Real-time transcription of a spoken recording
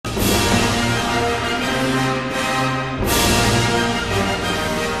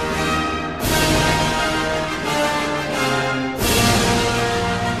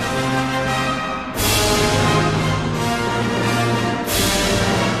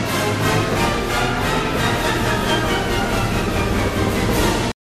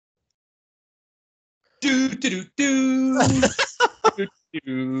do, do,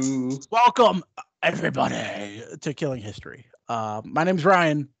 do. Welcome, everybody, to Killing History. My name's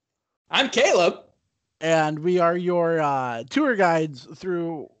Ryan, I'm Caleb. and we are your tour guides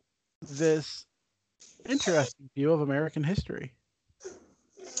through this interesting view of American history.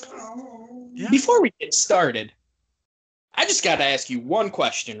 Yeah. Before we get started, I just got to ask you one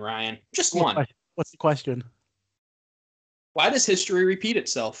question, Ryan. Just one. What's the question? Why does history repeat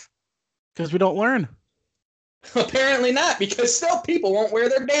itself? Because we don't learn. Apparently not, because still people won't wear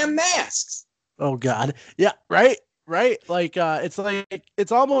their damn masks. Oh, God. Yeah, right? Like, it's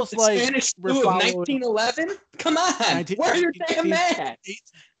almost The like Spanish we're flu of following 1911? Come on, wear your damn mask.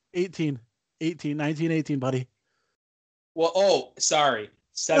 1918, buddy. Well, sorry.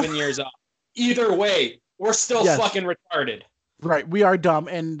 7 years off. Either way, we're still fucking retarded. Right, we are dumb,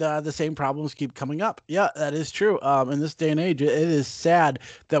 and the same problems keep coming up. Yeah, that is true. In this day and age, it is sad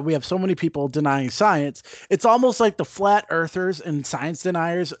that we have so many people denying science. It's almost like the flat earthers and science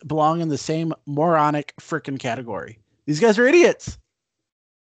deniers belong in the same moronic frickin' category. These guys are idiots.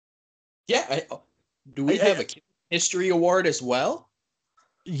 Yeah, do we have a history award as well?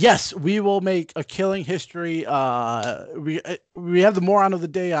 Yes, we will make a Killing History. We have the moron of the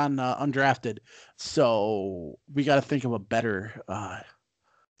day on Undrafted, so we got to think of a better.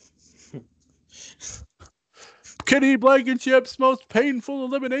 Kenny Blankenship's most painful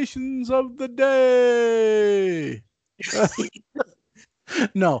eliminations of the day.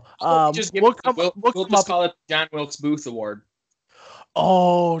 No, we'll just call it John Wilkes Booth Award.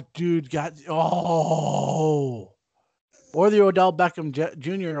 Oh, dude, or the Odell Beckham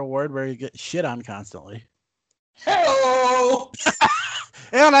Jr. Award, where you get shit on constantly. Hello!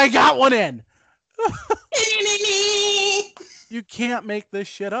 And I got one in. You can't make this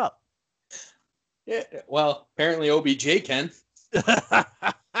shit up. Yeah, well, apparently OBJ can.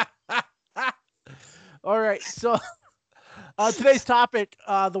 All right, so today's topic,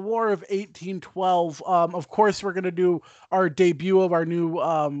 the War of 1812. Of course, we're going to do our debut of our new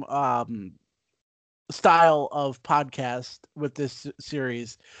style of podcast with this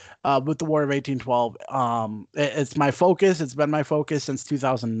series, with the War of 1812. It's my focus. It's been my focus since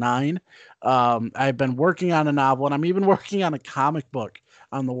 2009. I've been working on a novel, and I'm even working on a comic book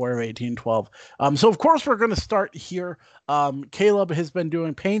on the War of 1812. So of course we're going to start here. Caleb has been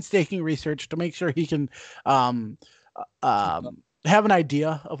doing painstaking research to make sure he can have an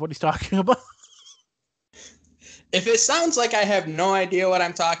idea of what he's talking about. If it sounds like I have no idea what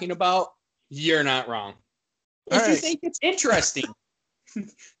I'm talking about, you're not wrong. If you think it's interesting,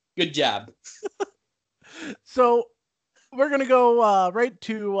 good job. So we're going to go right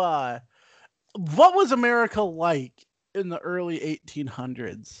to what was America like in the early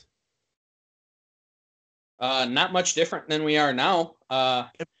 1800s? Not much different than we are now.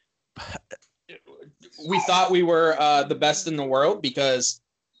 We thought we were the best in the world because,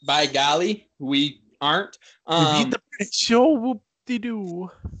 by golly, we aren't. We beat the British. Show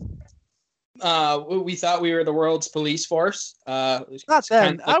whoop-de-doo. We thought we were the world's police force. Not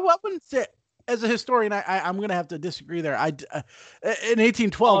then. I wouldn't say. As a historian, I'm going to have to disagree there. In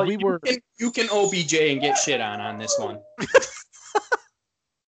 1812, we were. You can OBJ and get shit on this one.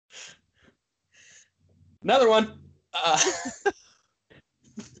 Another one.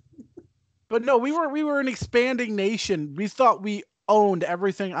 But no, we were an expanding nation. We thought we owned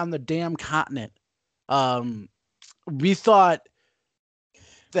everything on the damn continent. We thought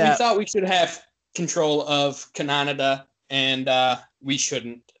we should have control of Canada, and we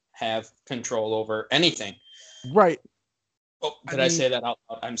shouldn't have control over anything. Right. Oh, I say that out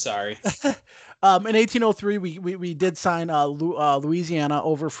loud? I'm sorry. In 1803, we did sign Louisiana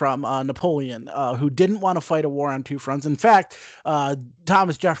over from Napoleon, who didn't want to fight a war on two fronts. In fact,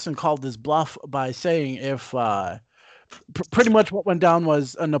 Thomas Jefferson called this bluff by saying if pretty much what went down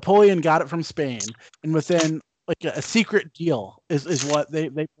was Napoleon got it from Spain, and within like a secret deal is what they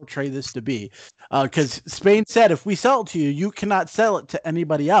portray this to be, because Spain said if we sell it to you, you cannot sell it to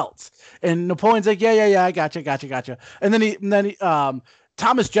anybody else. And Napoleon's like, yeah, I gotcha. And then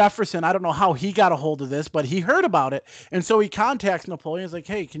Thomas Jefferson, I don't know how he got a hold of this, but he heard about it, and so he contacts Napoleon. He's like,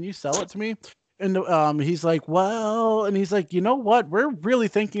 hey, can you sell it to me? And he's like, well, and he's like, you know what? We're really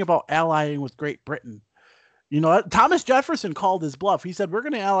thinking about allying with Great Britain. You know, Thomas Jefferson called his bluff. He said, we're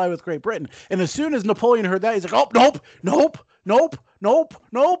going to ally with Great Britain. And as soon as Napoleon heard that, he's like, oh, nope.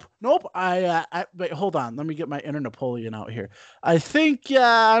 Wait, hold on. Let me get my inner Napoleon out here. I think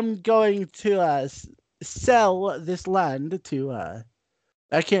I'm going to sell this land to...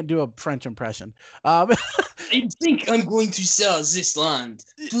 I can't do a French impression. I think I'm going to sell this land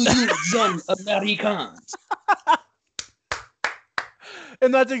to you young Americans.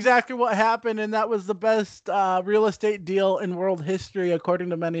 And that's exactly what happened. And that was the best real estate deal in world history, according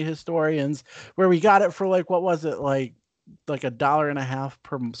to many historians, where we got it for like, what was it? Like $1.50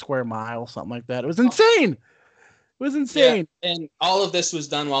 per square mile, something like that. It was insane. It was insane. Yeah, and all of this was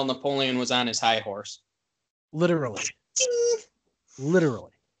done while Napoleon was on his high horse. Literally.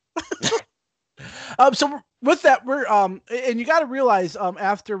 So with that, we're and you got to realize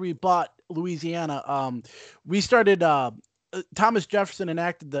after we bought Louisiana, we started Thomas Jefferson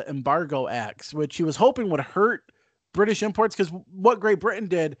enacted the Embargo Acts, which he was hoping would hurt British imports, because what Great Britain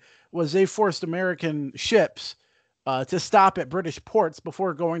did was they forced American ships to stop at British ports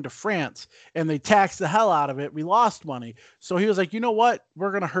before going to France, and they taxed the hell out of it. We lost money. So he was like, you know what?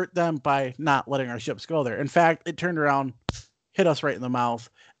 We're going to hurt them by not letting our ships go there. In fact, it turned around, hit us right in the mouth.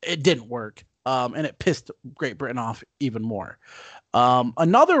 It didn't work. And it pissed Great Britain off even more.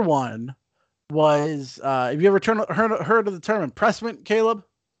 Another one was, have you ever heard of the term impressment, Caleb?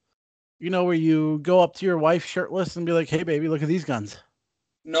 You know, where you go up to your wife shirtless and be like, hey, baby, look at these guns.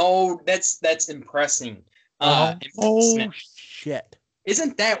 No, that's impressing. Oh, shit.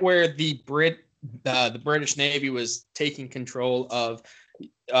 Isn't that where the British Navy was taking control of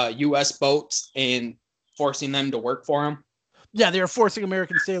U.S. boats and forcing them to work for them? Yeah, they were forcing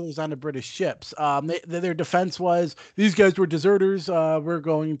American sailors onto British ships. Their defense was, these guys were deserters. We're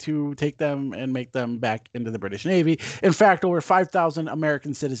going to take them and make them back into the British Navy. In fact, over 5,000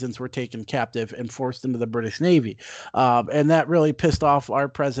 American citizens were taken captive and forced into the British Navy. And that really pissed off our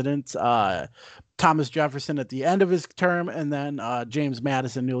president, Thomas Jefferson, at the end of his term, and then James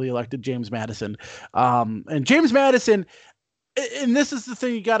Madison, newly elected James Madison. And James Madison, and this is the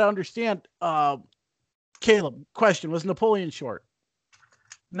thing you got to understand, Caleb, question, was Napoleon short?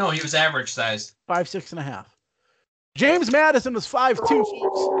 No, he was average sized. 5'6" and a half. James Madison was 5'2",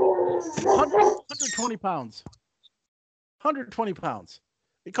 folks. 120 pounds. 120 pounds.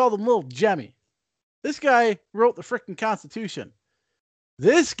 They called him Little Jemmy. This guy wrote the freaking Constitution.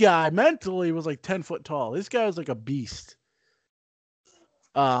 This guy mentally was like 10 foot tall. This guy was like a beast.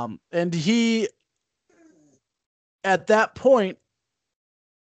 And he, at that point,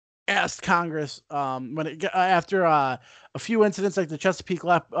 asked Congress after a few incidents like the Chesapeake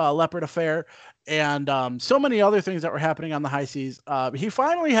Leopard affair and so many other things that were happening on the high seas. He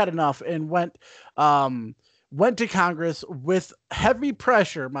finally had enough and went to Congress with heavy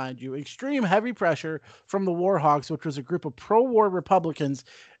pressure, mind you, extreme heavy pressure from the War Hawks, which was a group of pro-war Republicans.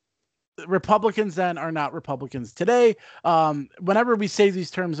 Republicans then are not Republicans today. Whenever we say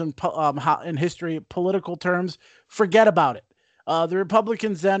these terms in history, political terms, forget about it. The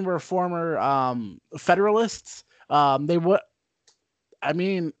Republicans then were former Federalists. They were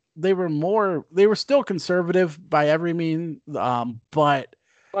still conservative by every mean, but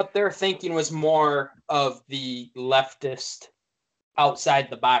their thinking was more of the leftist, outside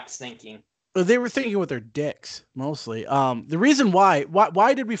the box thinking. They were thinking with their dicks mostly. The reason why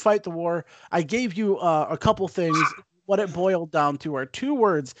did we fight the war? I gave you a couple things. What it boiled down to are two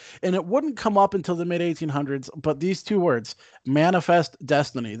words, and it wouldn't come up until the mid-1800s, but these two words: manifest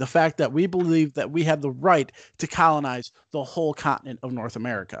destiny. The fact that we believed that we had the right to colonize the whole continent of North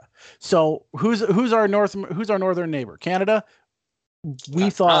America. So who's our northern neighbor? Canada. We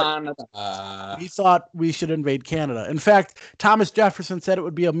thought we should invade Canada. In fact, Thomas Jefferson said it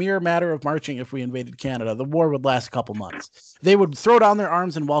would be a mere matter of marching if we invaded Canada. The war would last a couple months. They would throw down their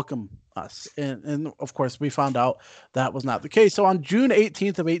arms and welcome us. And of course, we found out that was not the case. So on June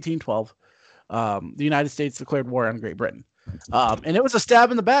 18th of 1812, the United States declared war on Great Britain. And it was a stab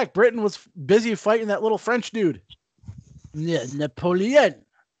in the back. Britain was busy fighting that little French dude. Napoleon.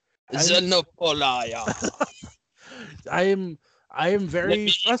 I am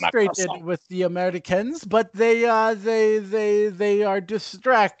very frustrated with the Americans, but they are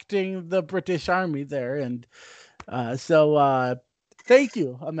distracting the British Army there, and so thank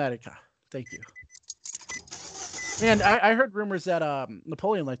you, America. Thank you. And I heard rumors that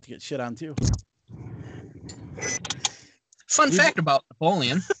Napoleon liked to get shit on too. Fun fact about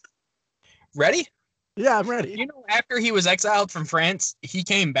Napoleon. Ready? Yeah, I'm ready. You know, after he was exiled from France, he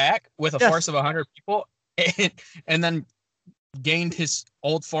came back with a force of 100 people, and then gained his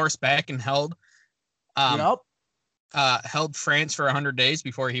old force back and held France for 100 days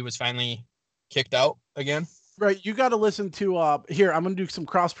before he was finally kicked out again. Right, you got to listen to here. I'm gonna do some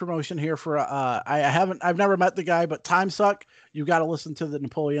cross promotion here for I've never met the guy, but Time Suck. You got to listen to the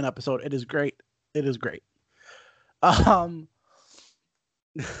Napoleon episode. It is great. It is great.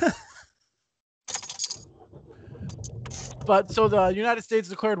 But so the United States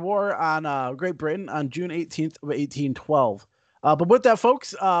declared war on Great Britain on June 18th of 1812. But with that,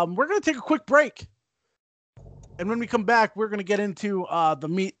 folks, we're going to take a quick break. And when we come back, we're going to get into the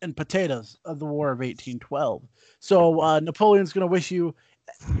meat and potatoes of the War of 1812. So Napoleon's going to wish you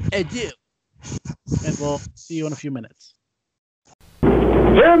adieu. And we'll see you in a few minutes.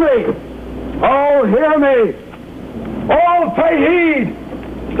 Hear me! Oh, hear me! All pay heed!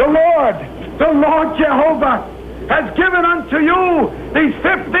 The Lord Jehovah has given unto you these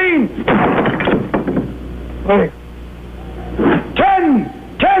 10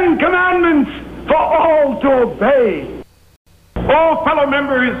 commandments for all to obey. Oh, fellow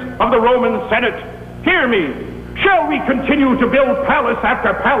members of the Roman Senate, hear me. Shall we continue to build palace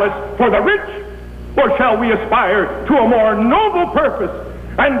after palace for the rich? Or shall we aspire to a more noble purpose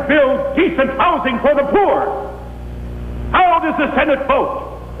and build decent housing for the poor? How does the Senate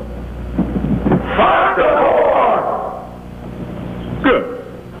vote? For the poor! Good.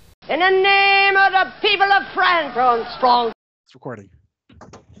 In the name of the people of France, strong. It's recording.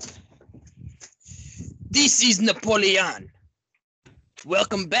 This is Napoleon.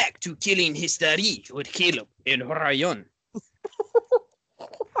 Welcome back to Killing History with Caleb and Ryan.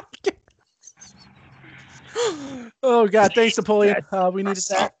 Oh God! Thanks, Napoleon. We needed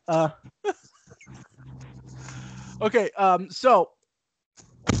that. Okay. So,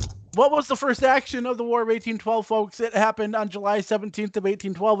 what was the first action of the War of 1812, folks? It happened on July 17th of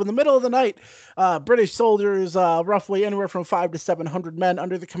 1812. In the middle of the night, British soldiers, roughly anywhere from 500 to 700 men,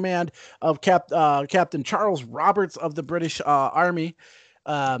 under the command of Captain Charles Roberts of the British Army,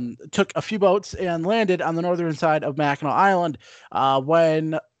 took a few boats and landed on the northern side of Mackinac Island.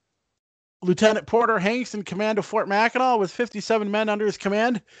 When Lieutenant Porter Hanks, in command of Fort Mackinac, with 57 men under his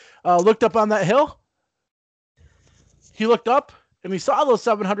command, looked up on that hill. He looked up and he saw those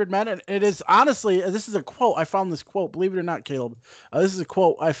 700 men. And it is honestly, this is a quote. I found this quote. Believe it or not, Caleb. This is a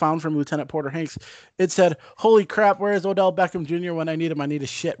quote I found from Lieutenant Porter Hanks. It said, "Holy crap, where is Odell Beckham Jr. when I need him? I need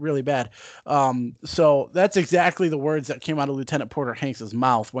his shit really bad." So that's exactly the words that came out of Lieutenant Porter Hanks's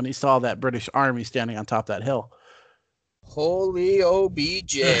mouth when he saw that British Army standing on top of that hill. Holy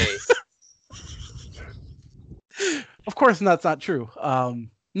OBJ. Of course, that's not true.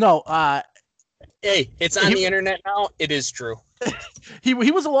 No. Hey, it's on the internet now. It is true. He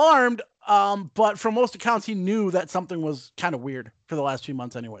was alarmed, but from most accounts, he knew that something was kind of weird for the last few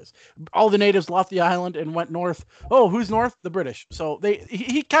months anyways. All the natives left the island and went north. Oh, who's north? The British. So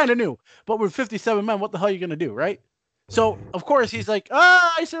he kind of knew. But with 57 men, what the hell are you going to do, right? So, of course, he's like,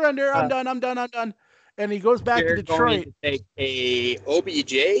 I surrender. I'm done. And he goes back to Detroit. To take a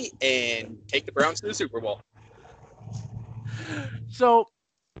OBJ and take the Browns to the Super Bowl. So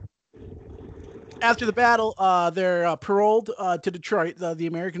after the battle, they're paroled to Detroit. The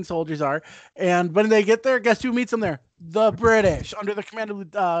American soldiers are, and when they get there, guess who meets them there? The British, under the command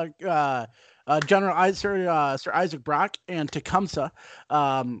of General Sir Isaac Brock and Tecumseh.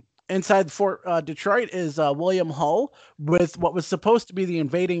 Inside Fort Detroit is William Hull with what was supposed to be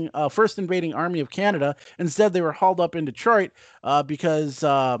the first invading army of Canada. Instead, they were hauled up in Detroit because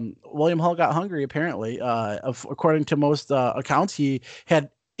William Hull got hungry, apparently. According to most accounts, he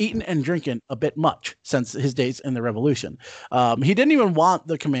had eaten and drinking a bit much since his days in the Revolution. He didn't even want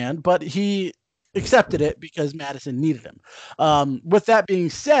the command, but he accepted it because Madison needed him. With that being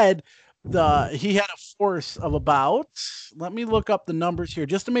said, he had a force of about, let me look up the numbers here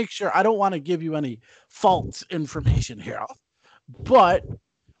just to make sure. I don't want to give you any false information here, but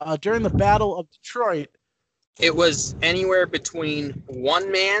during the Battle of Detroit, it was anywhere between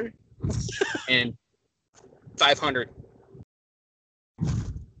 1 man and 500.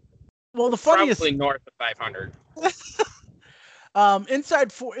 Well, the funniest, probably north of 500.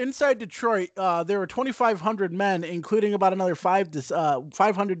 Inside Detroit, there were 2,500 men, including about another 500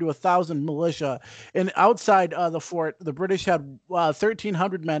 to 1,000 militia. And outside the fort, the British had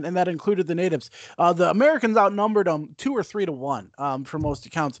 1,300 men, and that included the natives. The Americans outnumbered them 2 or 3 to 1, for most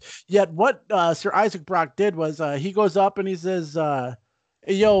accounts. Yet what Sir Isaac Brock did was he goes up and he says, "Hey,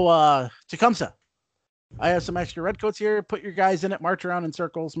 yo, Tecumseh, I have some extra redcoats here. Put your guys in it, march around in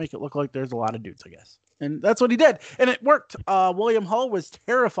circles, make it look like there's a lot of dudes, I guess." And that's what he did. And it worked. William Hull was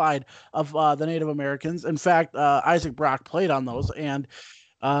terrified of the Native Americans. In fact, Isaac Brock played on those. And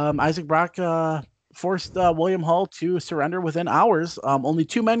Isaac Brock forced William Hull to surrender within hours. Only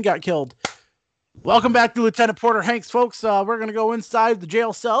 2 men got killed. Welcome back to Lieutenant Porter Hanks, folks. We're going to go inside the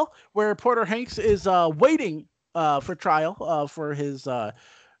jail cell where Porter Hanks is waiting for trial for his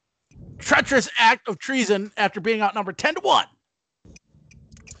treacherous act of treason after being outnumbered 10 to 1.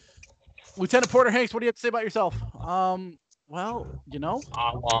 Lieutenant Porter Hanks, what do you have to say about yourself? Well, you know,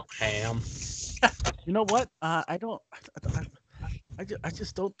 I want ham. You know what? I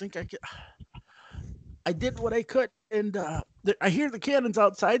just don't think I could. I did what I could, and I hear the cannons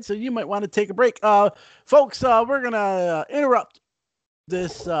outside, so you might want to take a break. Folks, we're going to interrupt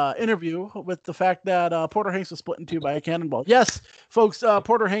this interview with the fact that Porter Hanks was split in two by a cannonball. Yes, folks,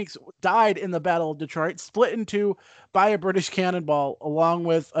 Porter Hanks died in the Battle of Detroit, split in two by a British cannonball, along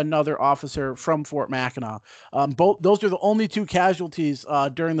with another officer from Fort Mackinac. Those are the only two casualties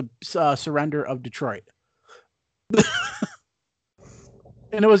during the surrender of Detroit.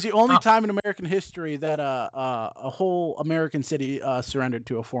 And it was the only time in American history that a whole American city surrendered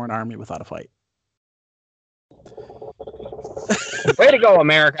to a foreign army without a fight. Way to go,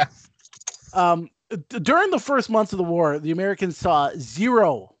 America. During the first months of the war, the Americans saw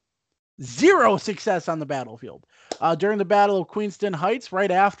zero success on the battlefield. During the Battle of Queenston Heights,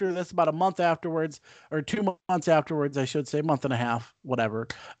 right after this, about a month afterwards, or 2 months afterwards, I should say, month and a half, whatever.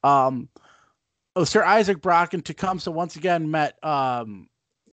 Sir Isaac Brock and Tecumseh once again met the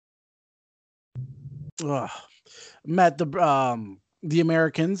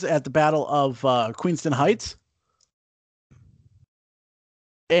Americans at the Battle of Queenston Heights.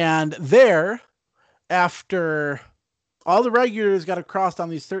 And there, after all the regulars got across on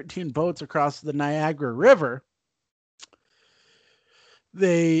these 13 boats across the Niagara River,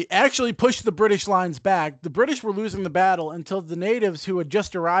 they actually pushed the British lines back. The British were losing the battle until the natives who had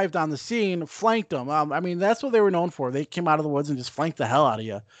just arrived on the scene flanked them. I mean, that's what they were known for. They came out of the woods and just flanked the hell out of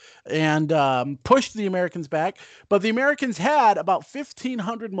you and pushed the Americans back. But the Americans had about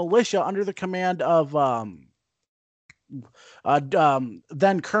 1,500 militia under the command of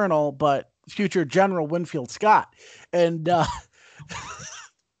then Colonel, but future General Winfield Scott. And this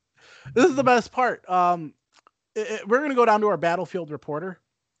is the best part. We're going to go down to our battlefield reporter.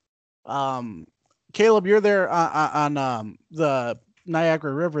 Caleb, you're there on the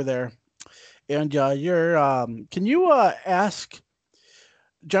Niagara River there. And can you ask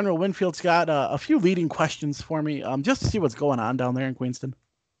General Winfield Scott a few leading questions for me, just to see what's going on down there in Queenston?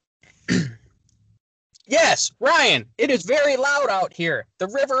 Yes, Ryan, it is very loud out here. The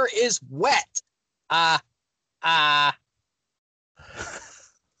river is wet. Can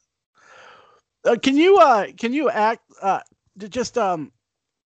you act just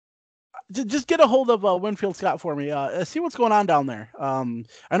get a hold of Winfield Scott for me? See what's going on down there.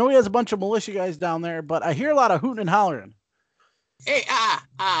 I know he has a bunch of militia guys down there, but I hear a lot of hooting and hollering. Hey,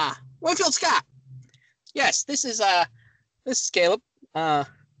 Winfield Scott. Yes, this is Caleb.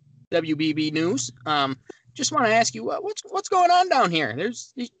 WBB News. Just want to ask you what's going on down here.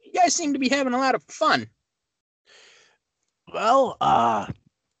 You guys seem to be having a lot of fun. Well,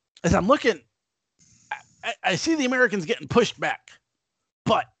 as I'm looking, I see the Americans getting pushed back,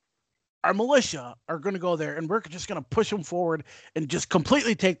 but our militia are going to go there, and we're just going to push them forward and just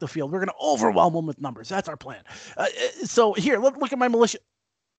completely take the field. We're going to overwhelm them with numbers. That's our plan. So here, look at my militia.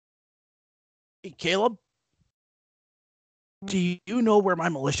 Hey, Caleb, do you know where my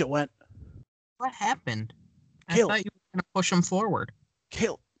militia went? What happened? Caleb. I thought you were going to push them forward.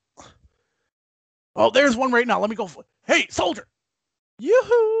 Caleb. Oh, there's one right now. Let me go. Hey, soldier.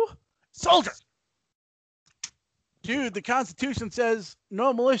 Yoo-hoo. Soldier. Dude, the Constitution says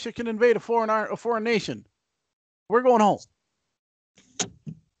no militia can invade a foreign nation. We're going home.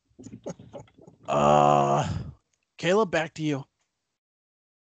 Caleb, back to you.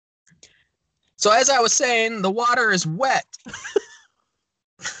 So as I was saying, the water is wet.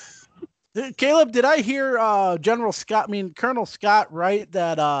 Caleb, did I hear Colonel Scott right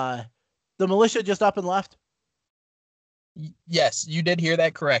that the militia just up and left? Yes, you did hear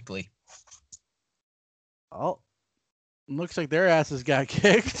that correctly. Oh, looks like their asses got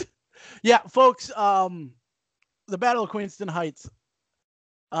kicked. Yeah, folks, the Battle of Queenston Heights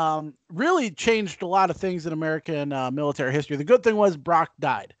really changed a lot of things in American military history. The good thing was Brock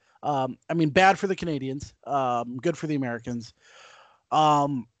died. I mean, bad for the Canadians, good for the Americans.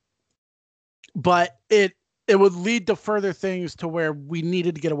 But it would lead to further things to where we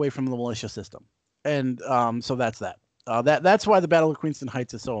needed to get away from the militia system. And so that's that. That's why the Battle of Queenston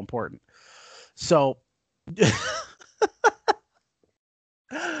Heights is so important. So,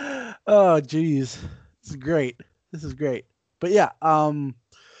 oh, geez. This is great. But yeah,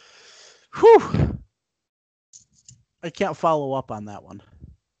 whew. I can't follow up on that one.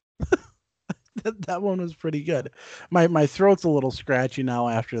 That one was pretty good. My throat's a little scratchy now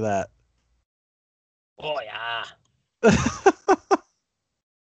after that. Oh yeah.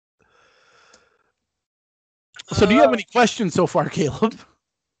 So do you have any questions so far, Caleb?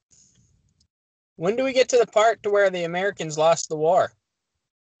 When do we get to the part to where the Americans lost the war?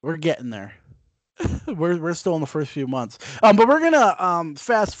 We're getting there. We're still in the first few months. But we're gonna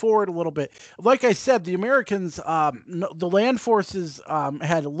fast forward a little bit. Like I said, the Americans, the land forces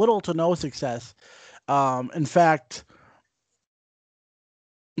had little to no success. In fact,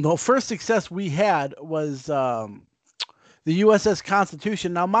 The first success we had was the USS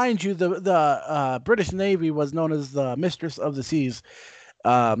Constitution. Now, mind you, the British Navy was known as the Mistress of the Seas.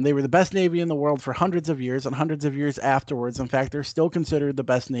 They were the best Navy in the world for hundreds of years and hundreds of years afterwards. In fact, they're still considered the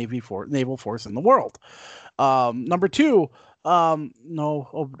best naval force in the world. Number two, no,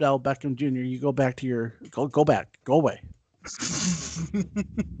 Odell Beckham Jr., you go back to your, go back, go away.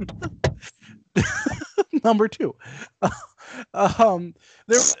 Number two,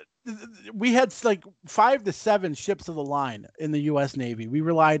 we had like 5 to 7 ships of the line in the U.S. Navy. We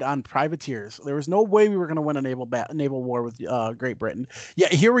relied on privateers. There was no way we were going to win a naval war with Great Britain. Yeah,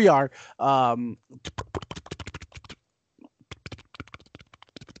 here we are. Hold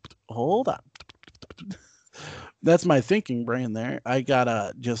on. That's my thinking brain there. I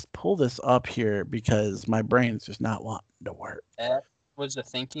gotta just pull this up here because my brain's just not wanting to work. That was the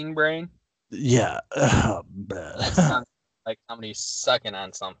thinking brain? Yeah. That sounds like somebody's sucking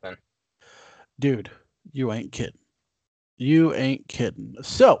on something. Dude, you ain't kidding. You ain't kidding.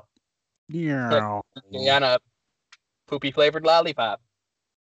 So, Yeah, on a poopy flavored lollipop.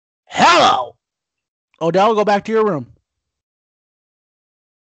 Hello! Odell, go back to your room.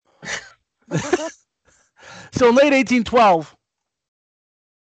 So in late 1812,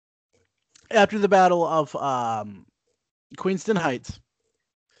 after the Battle of Queenston Heights,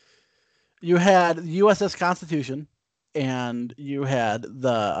 you had the USS Constitution and you had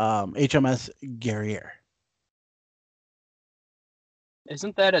the HMS Guerriere.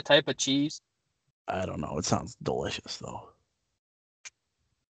 Isn't that a type of cheese? I don't know. It sounds delicious, though.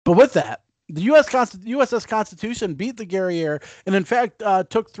 But with that, the USS Constitution beat the Guerriere, and in fact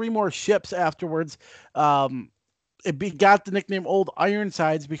took 3 more ships afterwards. It got the nickname Old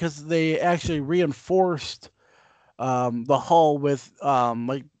Ironsides because they actually reinforced the hull with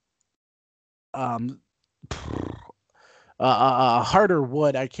harder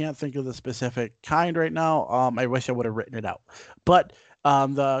wood. I can't think of the specific kind right now. I wish I would have written it out. But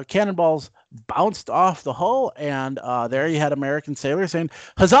the cannonballs bounced off the hull, and there you had American sailors saying,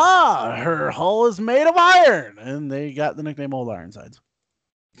 "Huzzah! Her hull is made of iron!" And they got the nickname Old Ironsides.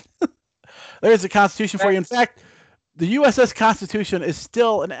 There's the Constitution for you. In fact, the USS Constitution is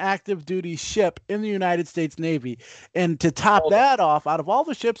still an active duty ship in the United States Navy. And to top that off, out of all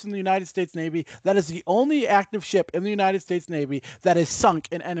the ships in the United States Navy, that is the only active ship in the United States Navy that is sunk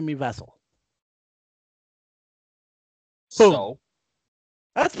an enemy vessel. So?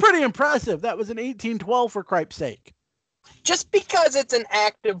 That's pretty impressive. That was in 1812, for cripe's sake. Just because it's an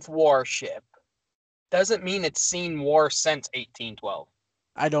active warship doesn't mean it's seen war since 1812.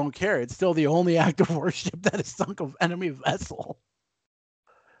 I don't care. It's still the only active warship that has sunk an enemy vessel.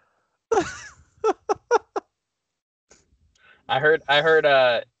 I heard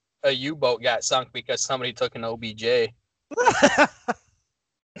a U-boat got sunk because somebody took an OBJ.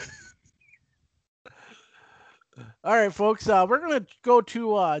 All right, folks. We're gonna go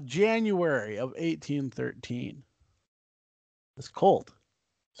to January of 1813. It's cold.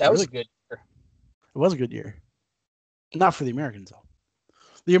 That was a good year. It was a good year. Not for the Americans, though.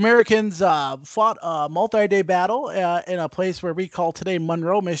 The Americans fought a multi-day battle in a place where we call today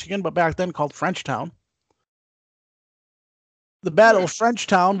Monroe, Michigan, but back then called Frenchtown. The Battle of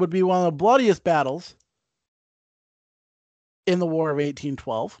Frenchtown would be one of the bloodiest battles in the War of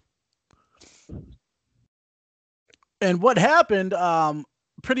 1812. And what happened,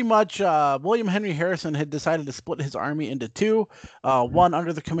 pretty much William Henry Harrison had decided to split his army into 2, one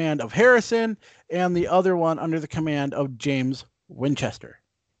under the command of Harrison and the other one under the command of James Winchester.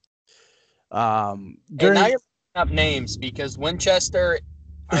 And now you're picking up names because Winchester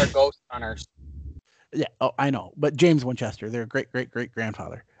are ghost hunters. Yeah, I know, but James Winchester, their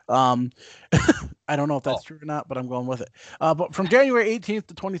great-great-great-grandfather. I don't know if that's true or not, but I'm going with it. But from January 18th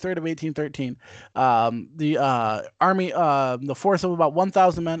to 23rd of 1813, the army, the force of about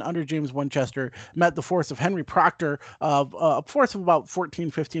 1,000 men under James Winchester met the force of Henry Proctor of a force of about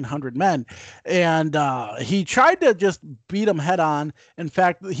 1,500 men. And he tried to just beat them head on. In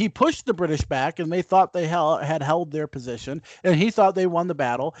fact, he pushed the British back, and they thought they had held their position, and he thought they won the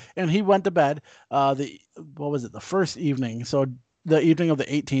battle, and he went to bed the first evening. So the evening of the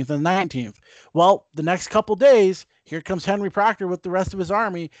 18th and 19th. Well, the next couple days, here comes Henry Proctor with the rest of his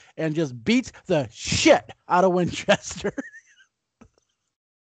army and just beats the shit out of Winchester.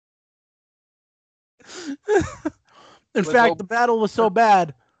 In fact, the battle was so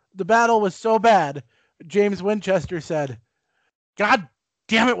bad. James Winchester said, "God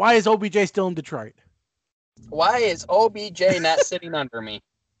damn it, why is OBJ still in Detroit? Why is OBJ not sitting under me?"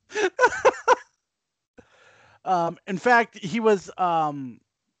 In fact, he was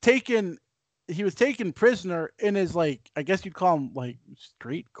taken he was taken prisoner in his, like, I guess you'd call them like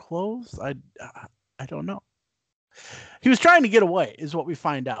street clothes. I don't know. He was trying to get away, is what we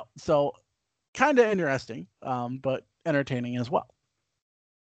find out. So kind of interesting, but entertaining as well.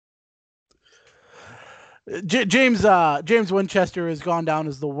 James Winchester has gone down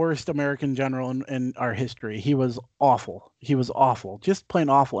as the worst American general in our history. He was awful. Just plain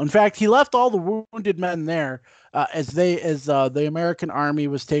awful. In fact, he left all the wounded men there as the American army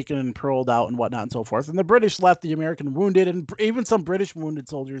was taken and paroled out and whatnot and so forth. And the British left the American wounded and even some British wounded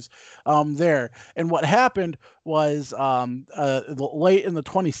soldiers there. And what happened was late in the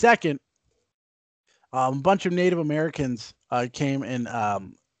 22nd, a bunch of Native Americans came and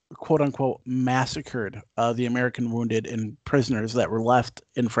quote unquote massacred the American wounded and prisoners that were left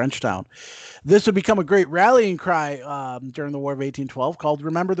in Frenchtown. This would become a great rallying cry during the War of 1812 called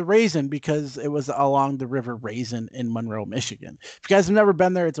Remember the Raisin, because it was along the River Raisin in Monroe, Michigan. If you guys have never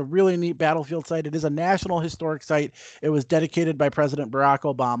been there, it's a really neat battlefield site. It is a national historic site. It was dedicated by President Barack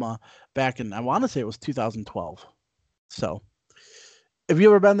Obama back in, I want to say it was 2012. So if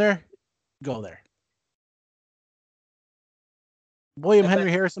you've ever been there, go there. William Henry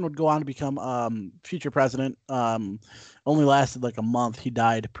Harrison would go on to become future president. Only lasted like a month. He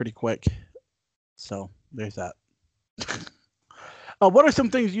died pretty quick. So there's that. What are some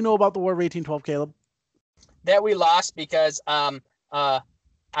things you know about the War of 1812, Caleb? That we lost because I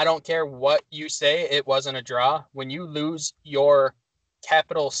don't care what you say, it wasn't a draw. When you lose your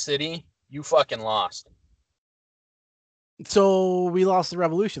capital city, you fucking lost. So we lost the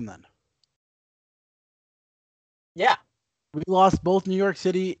revolution then? Yeah. We lost both New York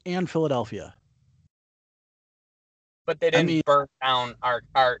City and Philadelphia. But they didn't burn down our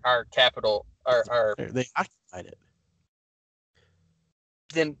capital. They occupied it.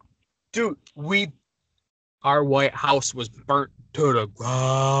 Then, dude, our White House was burnt to the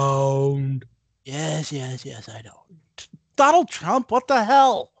ground. Yes, I know. Donald Trump, what the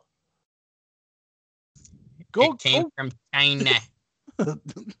hell? It came from China.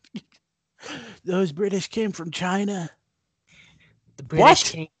 Those British came from China. The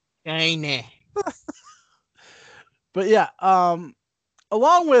British came from China. But yeah,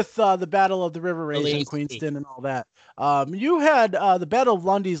 along with the Battle of the River Raisin, Queenston, and all that, you had the Battle of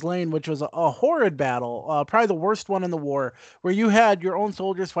Lundy's Lane, which was a horrid battle, probably the worst one in the war, where you had your own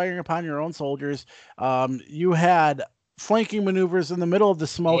soldiers firing upon your own soldiers. You had flanking maneuvers in the middle of the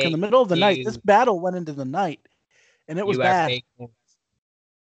smoke, in the middle of the night. This battle went into the night, and it was bad.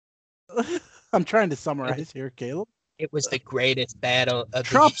 I'm trying to summarize here, Caleb. It was the greatest battle of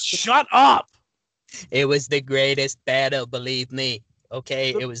Trump, shut up! It was the greatest battle, believe me.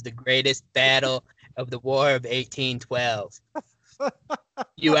 Okay, it was the greatest battle of the War of 1812.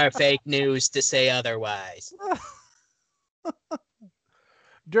 You are fake news to say otherwise.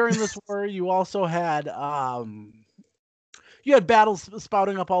 During this war, you also had battles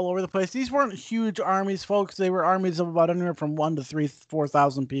spouting up all over the place. These weren't huge armies, folks. They were armies of about anywhere from 1,000 to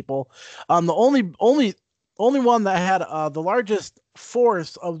 4,000 people. The only one that had the largest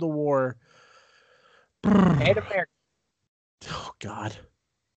force of the war. Native American. Oh God.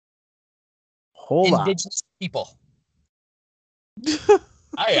 Hold on. Indigenous people.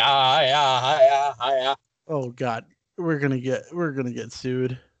 Hiya. Oh God. We're gonna get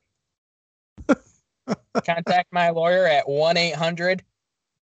sued. Contact my lawyer at 1-800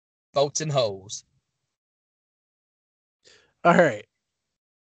 Boats and Hose. All right.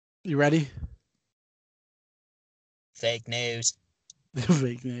 You ready? Fake news.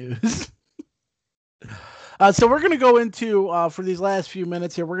 Fake news. So we're going to go into, for these last few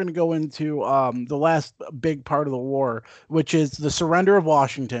minutes here, we're going to go into the last big part of the war, which is the surrender of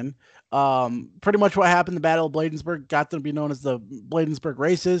Washington. Pretty much what happened, the Battle of Bladensburg got to be known as the Bladensburg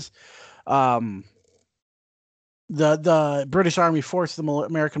Races. The British Army forced the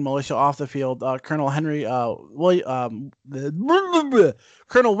American militia off the field. Colonel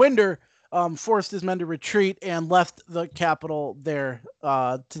Winder forced his men to retreat and left the capital there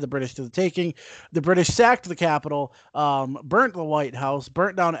to the British to the taking. The British sacked the capital, burnt the White House,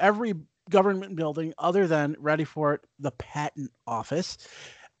 burnt down every government building other than, ready for it, the Patent Office.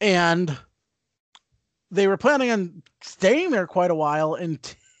 And they were planning on staying there quite a while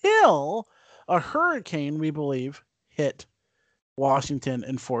until a hurricane, we believe, hit Washington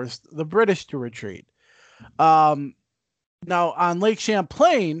and forced the British to retreat. Now, on Lake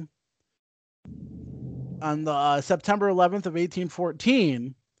Champlain, on the September 11th of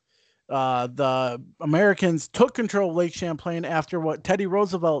 1814, the Americans took control of Lake Champlain after what Teddy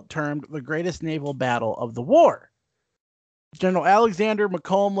Roosevelt termed the greatest naval battle of the war. General Alexander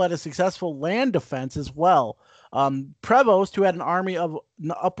Macomb led a successful land defense as well. Prevost, who had an army of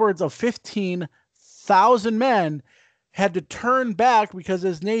upwards of 15,000 men, had to turn back because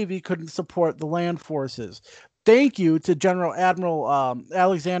his navy couldn't support the land forces. Thank you to General Admiral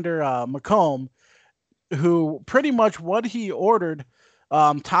Alexander Macomb, who pretty much what he ordered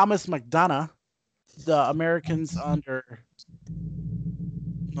Thomas MacDonough, the Americans under...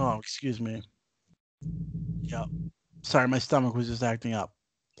 Oh, excuse me. Yep. Sorry, my stomach was just acting up.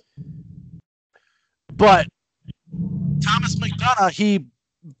 But Thomas MacDonough, he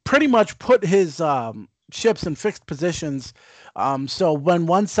pretty much put his ships in fixed positions. So when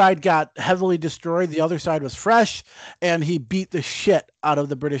one side got heavily destroyed, the other side was fresh, and he beat the shit out of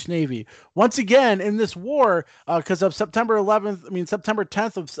the British Navy. Once again, in this war, because of September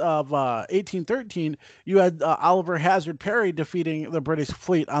 10th of 1813, you had Oliver Hazard Perry defeating the British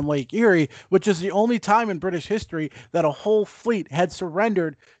fleet on Lake Erie, which is the only time in British history that a whole fleet had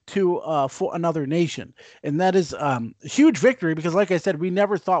surrendered to for another nation. And that is a huge victory because, like I said, we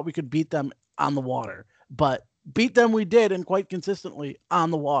never thought we could beat them on the water, but beat them we did, and quite consistently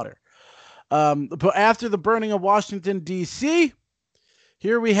on the water. But after the burning of Washington, D.C.,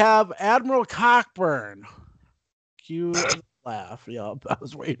 here we have Admiral Cockburn. Cue the laugh. Yup, I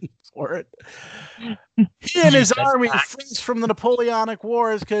was waiting for it. He and his army flees from the Napoleonic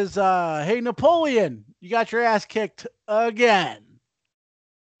Wars because, hey, Napoleon, you got your ass kicked again.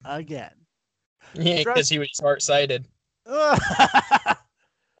 Again. Yeah, because he was short-sighted.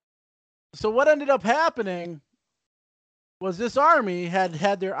 So what ended up happening was this army had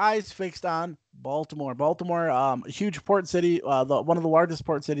their eyes fixed on Baltimore. Baltimore, a huge port city, one of the largest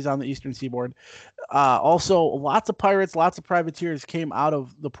port cities on the eastern seaboard. Also, lots of pirates, lots of privateers came out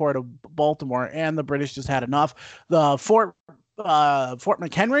of the port of Baltimore, and the British just had enough. The Fort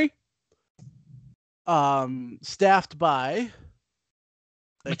McHenry, staffed by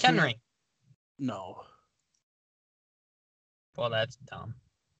McHenry. No. Well, that's dumb.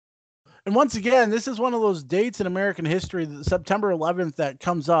 And once again, this is one of those dates in American history, September 11th, that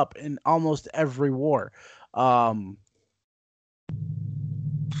comes up in almost every war. Hold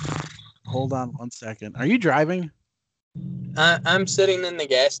on one second. Are you driving? I'm sitting in the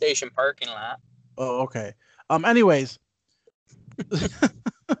gas station parking lot. Oh, okay. Anyways.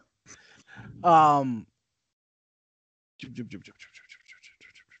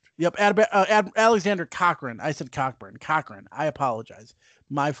 Yep, Alexander Cochrane. I said Cockburn. Cochrane. I apologize.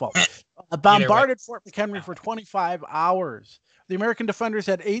 My fault. Bombarded Fort McHenry for 25 hours. The American defenders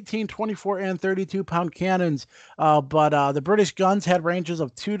had 18, 24, and 32-pound cannons, but the British guns had ranges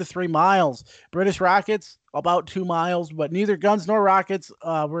of 2 to 3 miles. British rockets, about 2 miles, but neither guns nor rockets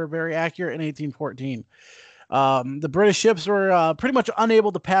were very accurate in 1814. The British ships were pretty much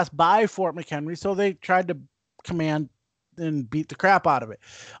unable to pass by Fort McHenry, so they tried to command and beat the crap out of it.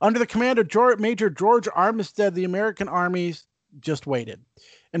 Under the command of Major George Armistead, the American armies just waited.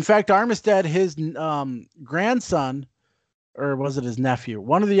 In fact, Armistead, his grandson, or was it his nephew,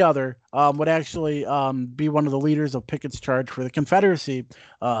 one or the other, would actually be one of the leaders of Pickett's charge for the Confederacy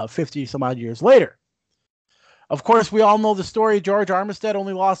 50 some odd years later. Of course, we all know the story. George Armistead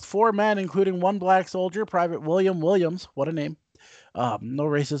only lost 4 men, including 1 black soldier, Private William Williams. What a name. No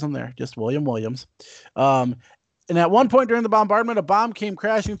racism there, just William Williams. And at one point during the bombardment, a bomb came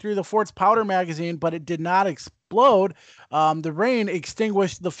crashing through the fort's powder magazine, but it did not explode. The rain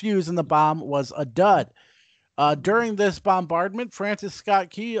extinguished the fuse, and the bomb was a dud. During this bombardment, Francis Scott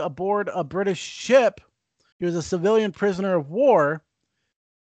Key, aboard a British ship, he was a civilian prisoner of war.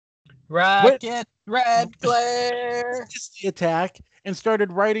 Rocket, red glare. The attack and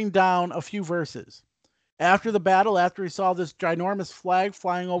started writing down a few verses. After the battle, after he saw this ginormous flag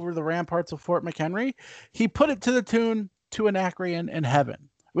flying over the ramparts of Fort McHenry, he put it to the tune "To Anacreon in Heaven,"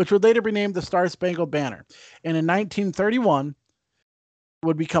 which would later be named the Star-Spangled Banner, and in 1931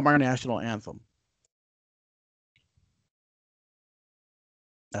 would become our national anthem.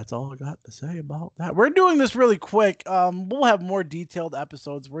 That's all I got to say about that. We're doing this really quick. We'll have more detailed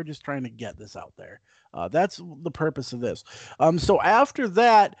episodes. We're just trying to get this out there. That's the purpose of this. So after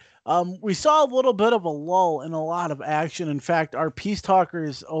that, we saw a little bit of a lull in a lot of action. In fact, our peace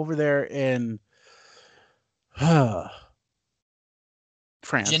talkers over there in France.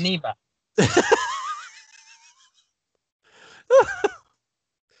 Geneva.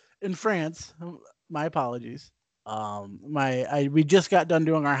 In France, my apologies. We just got done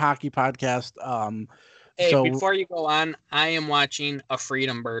doing our hockey podcast. Hey, before you go on, I am watching a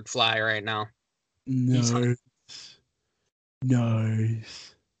freedom bird fly right now. Nice.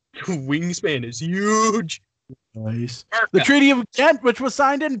 Wingspan is huge. Nice. The Treaty of Ghent, which was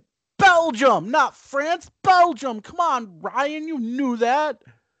signed in Belgium. Belgium, not France. Belgium. Come on, Ryan, you knew that.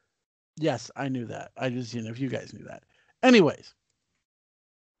 Yes, I knew that. I just, if you guys knew that. Anyways,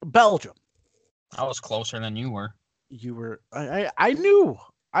 Belgium. I was closer than you were. You were. I knew.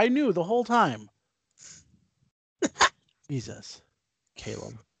 I knew the whole time. Jesus,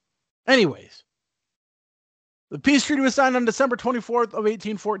 Caleb. Anyways, the peace treaty was signed on December 24th of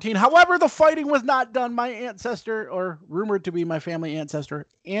 1814. However, the fighting was not done. My ancestor, or rumored to be my family ancestor,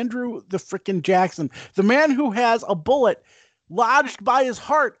 Andrew the frickin' Jackson, the man who has a bullet lodged by his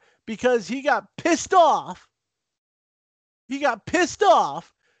heart because he got pissed off.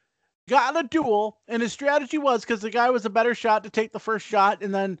 Got in a duel, and his strategy was, because the guy was a better shot, to take the first shot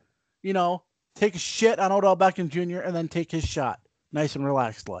and then, take a shit on Odell Beckham Jr. and then take his shot. Nice and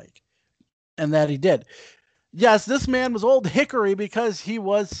relaxed like. And that he did. Yes, this man was old hickory because he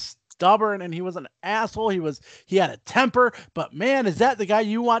was stubborn and he was an asshole. He had a temper, but man, is that the guy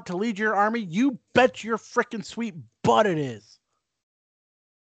you want to lead your army? You bet your freaking sweet butt it is.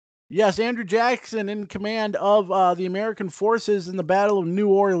 Yes, Andrew Jackson in command of the American forces in the Battle of New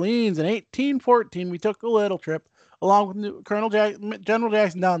Orleans in 1814. We took a little trip along with General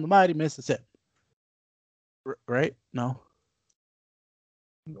Jackson down the mighty Mississippi. Right? No.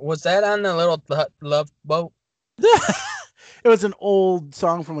 Was that on the little love boat? It was an old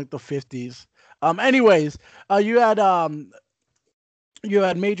song from like the 50s. Anyways, you had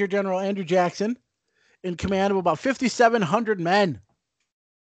Major General Andrew Jackson in command of about 5,700 men.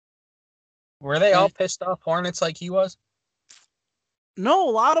 Were they all pissed off Hornets like he was? No, a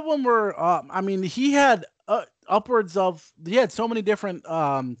lot of them were. He had upwards of. He had so many different.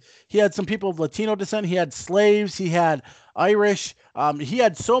 He had some people of Latino descent. He had slaves. He had Irish. He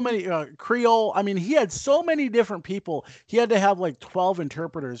had so many Creole. I mean, he had so many different people. He had to have like 12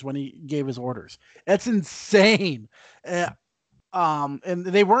 interpreters when he gave his orders. That's insane. And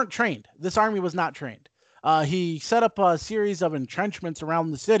they weren't trained. This army was not trained. He set up a series of entrenchments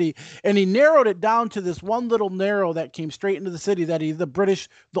around the city, and he narrowed it down to this one little narrow that came straight into the city. The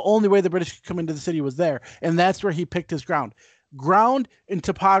only way the British could come into the city was there, and that's where he picked his ground. Ground and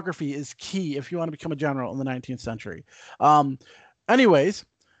topography is key if you want to become a general in the 19th century. Anyways,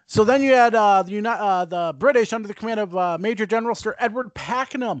 so then you had the British under the command of Major General Sir Edward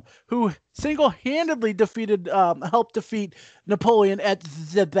Pakenham, who single-handedly helped defeat Napoleon at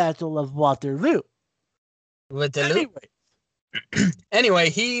the Battle of Waterloo. Anyway,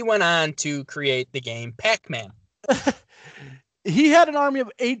 he went on to create the game Pac-Man. He had an army of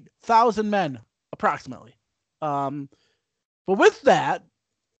 8,000 men, approximately. But with that,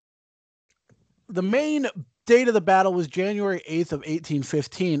 the main date of the battle was January 8th of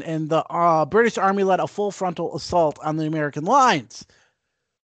 1815, and the British army led a full frontal assault on the American lines.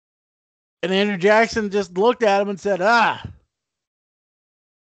 And Andrew Jackson just looked at him and said,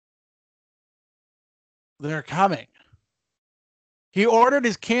 they're coming. He ordered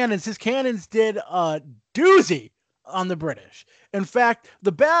his cannons. His cannons did a doozy on the British. In fact,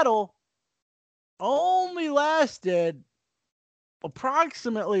 the battle only lasted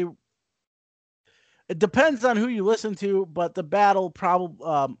approximately, it depends on who you listen to, but the battle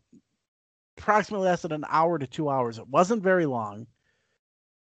probably approximately lasted an hour to 2 hours. It wasn't very long.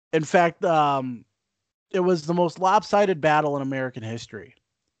 In fact, it was the most lopsided battle in American history.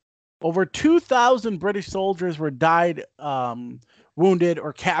 Over 2,000 British soldiers were died, wounded,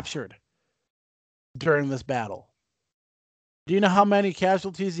 or captured during this battle. Do you know how many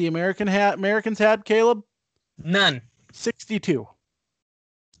casualties the Americans had, Caleb? None. 62.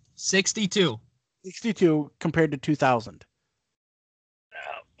 62. 62 compared to 2,000.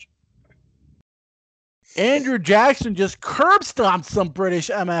 Ouch. Andrew Jackson just curb stomped some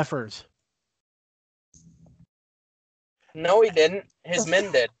British MFers. No, he didn't. His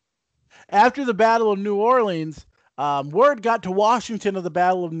men did. After the Battle of New Orleans, word got to Washington of the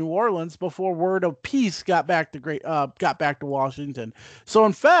Battle of New Orleans before word of peace got back to Washington. So,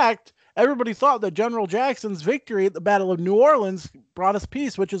 in fact, everybody thought that General Jackson's victory at the Battle of New Orleans brought us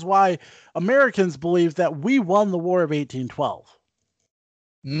peace, which is why Americans believe that we won the War of 1812.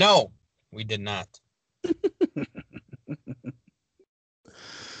 No, we did not.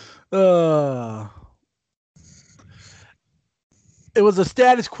 It was a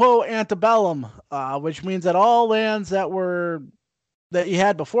status quo antebellum, which means that all lands that you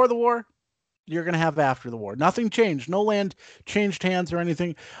had before the war, you're going to have after the war. Nothing changed. No land changed hands or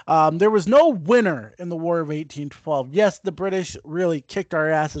anything. There was no winner in the War of 1812. Yes, the British really kicked our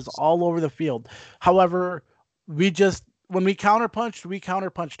asses all over the field. However, when we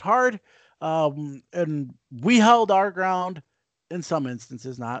counterpunched hard, and we held our ground, in some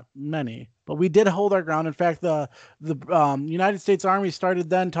instances, not many, but we did hold our ground. In fact, the United States Army started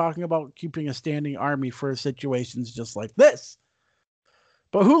then talking about keeping a standing army for situations just like this.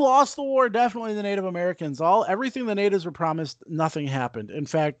 But who lost the war? Definitely the Native Americans. Everything the natives were promised, nothing happened. In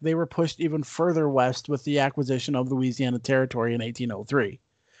fact, they were pushed even further west with the acquisition of Louisiana Territory in 1803.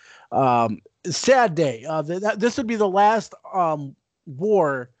 Sad day. This would be the last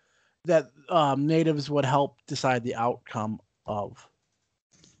war that natives would help decide the outcome of.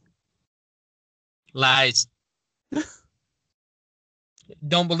 Lies.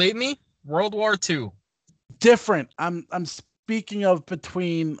 Don't believe me? World War II. Different. I'm speaking of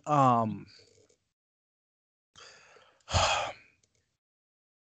between how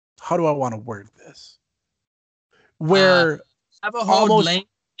do I want to word this? Where Navajo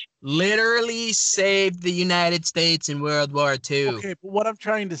literally saved the United States in World War II. Okay, but what I'm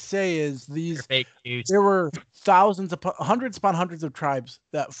trying to say is fake news. There were hundreds upon hundreds of tribes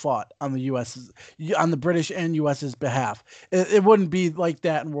that fought on the British and US's behalf. It wouldn't be like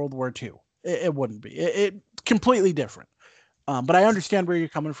that in World War II. It wouldn't be. It completely different. But I understand where you're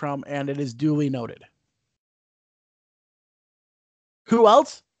coming from, and it is duly noted. Who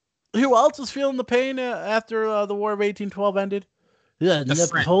else? Who else was feeling the pain after the War of 1812 ended?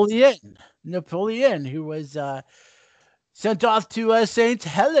 Napoleon, who was sent off to Saint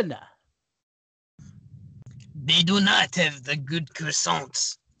Helena. They do not have the good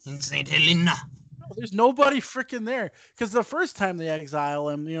croissants in Saint Helena. There's nobody freaking there, because the first time they exile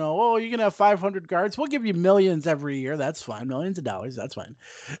him, you're going to have 500 guards. We'll give you millions every year. That's fine. Millions of dollars. That's fine.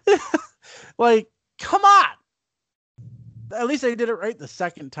 Like, come on. At least they did it right the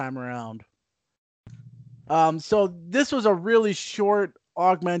second time around. So this was a really short,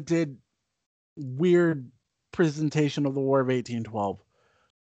 augmented, weird presentation of the War of 1812.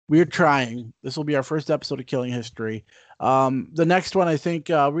 We're trying. This will be our first episode of Killing History. The next one, I think,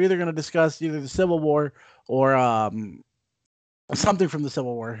 we're either going to discuss either the Civil War or something from the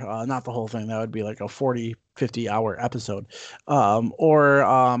Civil War. Not the whole thing. That would be like a 40, 50-hour episode.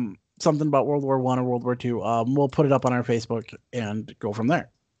 Or something about World War I or World War II. We'll put it up on our Facebook and go from there.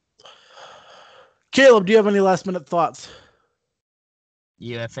 Caleb, do you have any last-minute thoughts?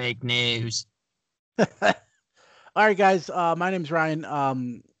 You have fake news. All right, guys. My name's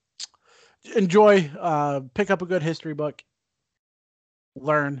Ryan. Enjoy. Pick up a good history book.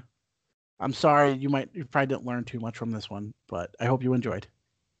 Learn. I'm sorry you probably didn't learn too much from this one, but I hope you enjoyed.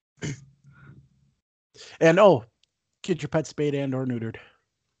 And get your pet spayed and or neutered.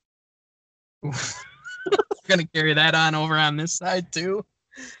 Gonna carry that on over on this side too.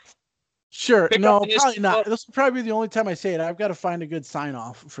 Sure. No, probably not. This will probably be the only time I say it. I've got to find a good sign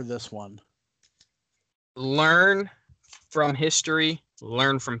off for this one. Learn from history,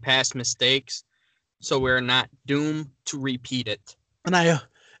 learn from past mistakes, so we're not doomed to repeat it. And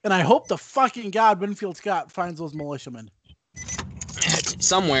I hope the fucking God Winfield Scott finds those militiamen.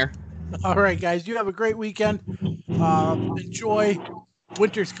 Somewhere. All right, guys. You have a great weekend. Enjoy.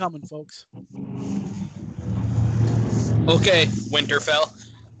 Winter's coming, folks. Okay, Winterfell.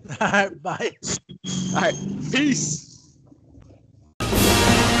 All right, bye. All right, peace.